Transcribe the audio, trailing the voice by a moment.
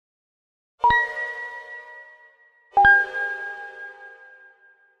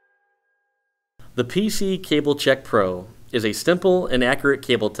The PC Cable Check Pro is a simple and accurate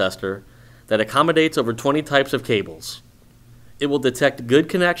cable tester that accommodates over 20 types of cables. It will detect good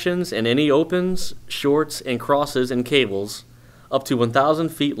connections and any opens, shorts, and crosses in cables up to 1,000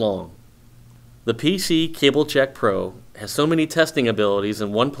 feet long. The PC Cable Check Pro has so many testing abilities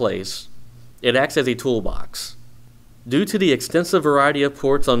in one place, it acts as a toolbox. Due to the extensive variety of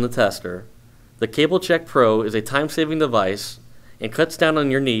ports on the tester, the Cable Check Pro is a time-saving device and cuts down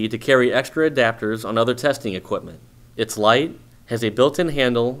on your need to carry extra adapters on other testing equipment. It's light, has a built-in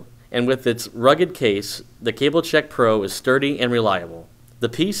handle, and with its rugged case, the Cable Check Pro is sturdy and reliable. The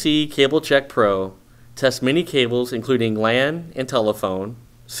PC Cable Check Pro tests many cables including LAN and telephone,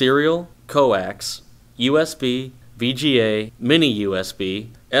 serial, coax, USB, VGA, mini USB,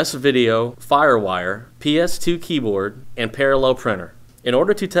 S-Video, FireWire, PS2 keyboard, and parallel printer. In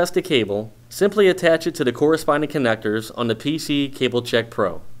order to test a cable, simply attach it to the corresponding connectors on the PC Cable Check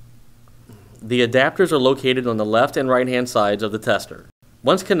Pro. The adapters are located on the left and right hand sides of the tester.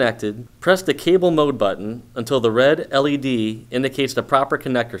 Once connected, press the Cable Mode button until the red LED indicates the proper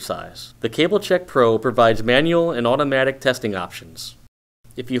connector size. The Cable Check Pro provides manual and automatic testing options.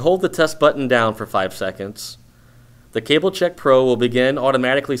 If you hold the test button down for 5 seconds, the Cable Check Pro will begin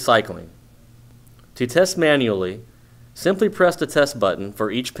automatically cycling. To test manually, simply press the test button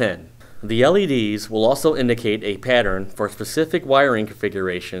for each pin. The LEDs will also indicate a pattern for specific wiring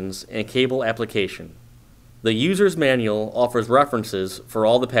configurations and cable application. The user's manual offers references for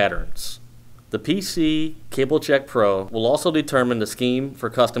all the patterns. The PC Cable Check Pro will also determine the scheme for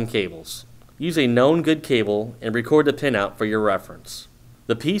custom cables. Use a known good cable and record the pinout for your reference.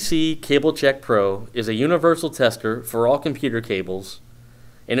 The PC Cable Check Pro is a universal tester for all computer cables,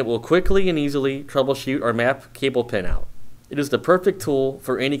 and it will quickly and easily troubleshoot or map cable pinout. It is the perfect tool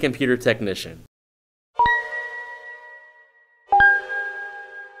for any computer technician.